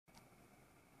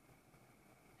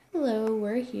Hello,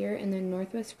 we're here in the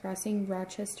Northwest Crossing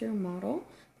Rochester model.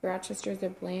 Rochester is a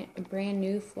brand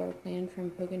new floor plan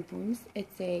from Hogan Homes.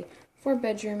 It's a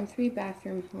 4-bedroom,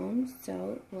 3-bathroom home,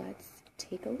 so let's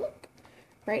take a look.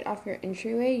 Right off your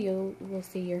entryway, you will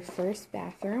see your first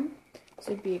bathroom. This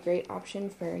would be a great option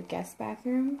for a guest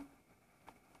bathroom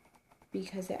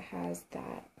because it has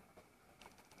that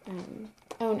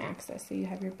own access. So you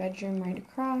have your bedroom right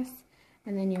across,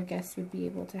 and then your guests would be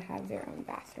able to have their own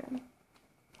bathroom.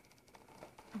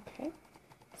 Okay,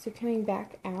 so coming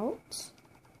back out,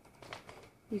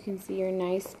 you can see your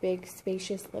nice, big,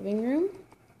 spacious living room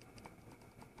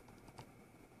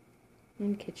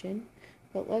and kitchen.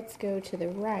 But let's go to the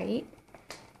right,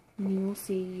 and you will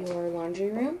see your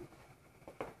laundry room.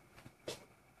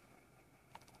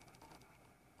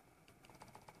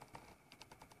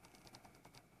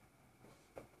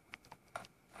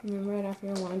 And then right off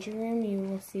your laundry room, you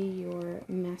will see your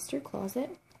master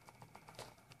closet,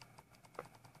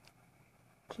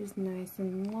 which is nice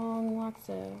and long, lots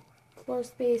of floor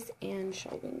space and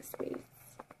shelving space.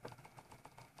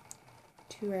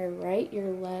 To our right,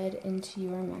 you're led into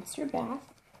your master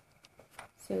bath.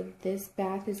 So this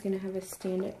bath is going to have a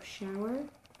stand-up shower.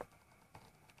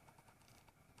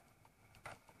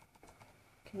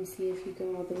 You can see if you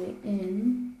go all the way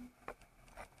in.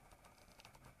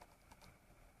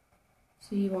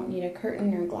 So you won't need a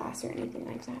curtain or glass or anything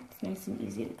like that. It's nice and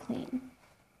easy to clean.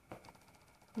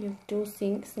 You have dual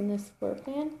sinks in this floor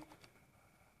plan.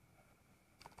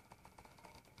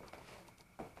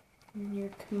 And your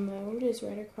commode is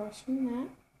right across from that.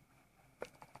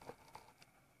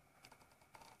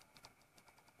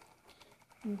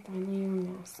 And finally your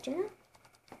master,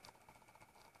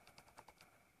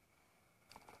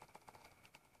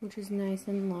 which is nice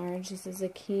and large. This is a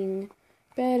king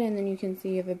bed, and then you can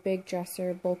see you have a big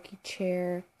dresser, bulky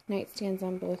chair, nightstands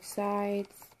on both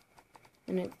sides,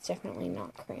 and it's definitely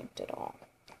not cramped at all.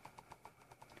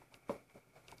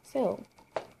 So,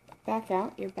 back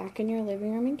out, you're back in your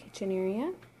living room and kitchen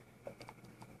area.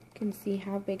 You can see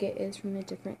how big it is from the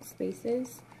different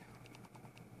spaces.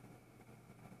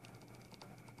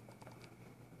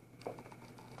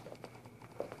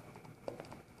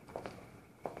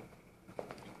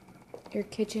 Your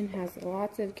kitchen has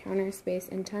lots of counter space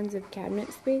and tons of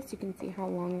cabinet space. You can see how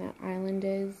long that island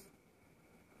is.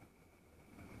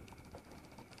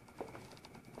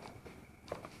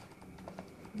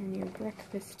 And your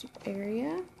breakfast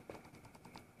area.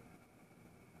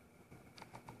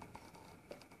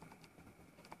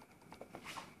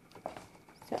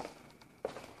 So,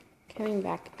 coming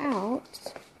back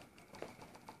out,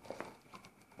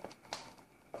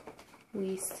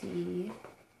 we see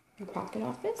your pocket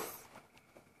office.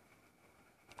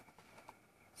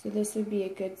 So this would be a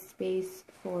good space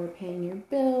for paying your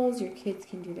bills. Your kids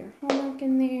can do their homework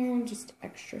in there, and just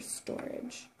extra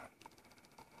storage.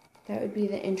 That would be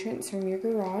the entrance from your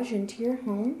garage into your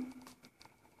home.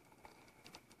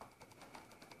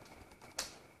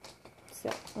 So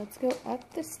let's go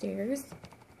up the stairs,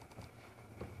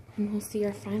 and we'll see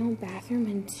our final bathroom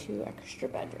and 2 extra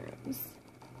bedrooms.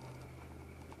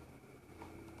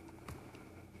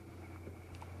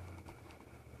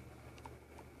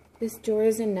 This door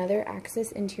is another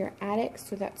access into your attic,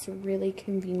 so that's really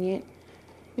convenient.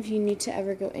 If you need to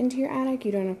ever go into your attic,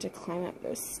 you don't have to climb up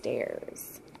those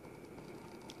stairs.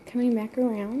 Coming back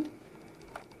around,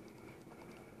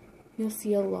 you'll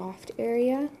see a loft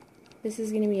area. This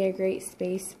is going to be a great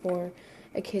space for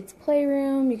a kid's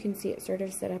playroom. You can see it sort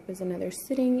of set up as another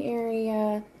sitting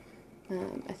area,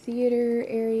 a theater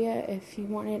area if you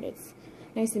want it. It's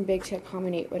nice and big to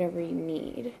accommodate whatever you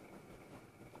need.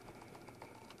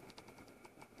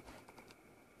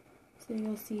 So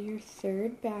you'll see your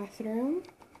 3rd bathroom.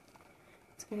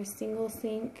 It's got a single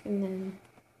sink and then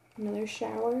another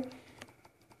shower,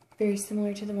 very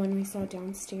similar to the one we saw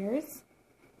downstairs.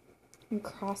 And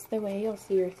across the way, you'll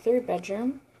see your 3rd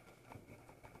bedroom.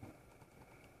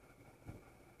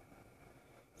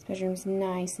 This bedroom's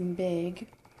nice and big.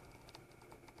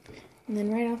 And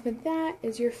then right off of that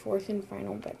is your 4th and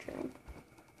final bedroom.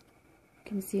 You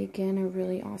can see again a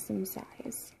really awesome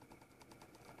size.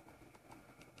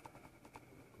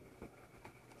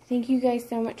 Thank you guys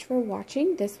so much for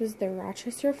watching. This was the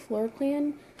Rochester floor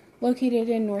plan located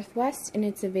in Northwest, and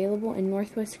it's available in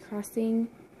Northwest Crossing,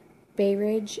 Bay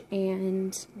Ridge,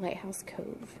 and Lighthouse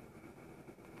Cove.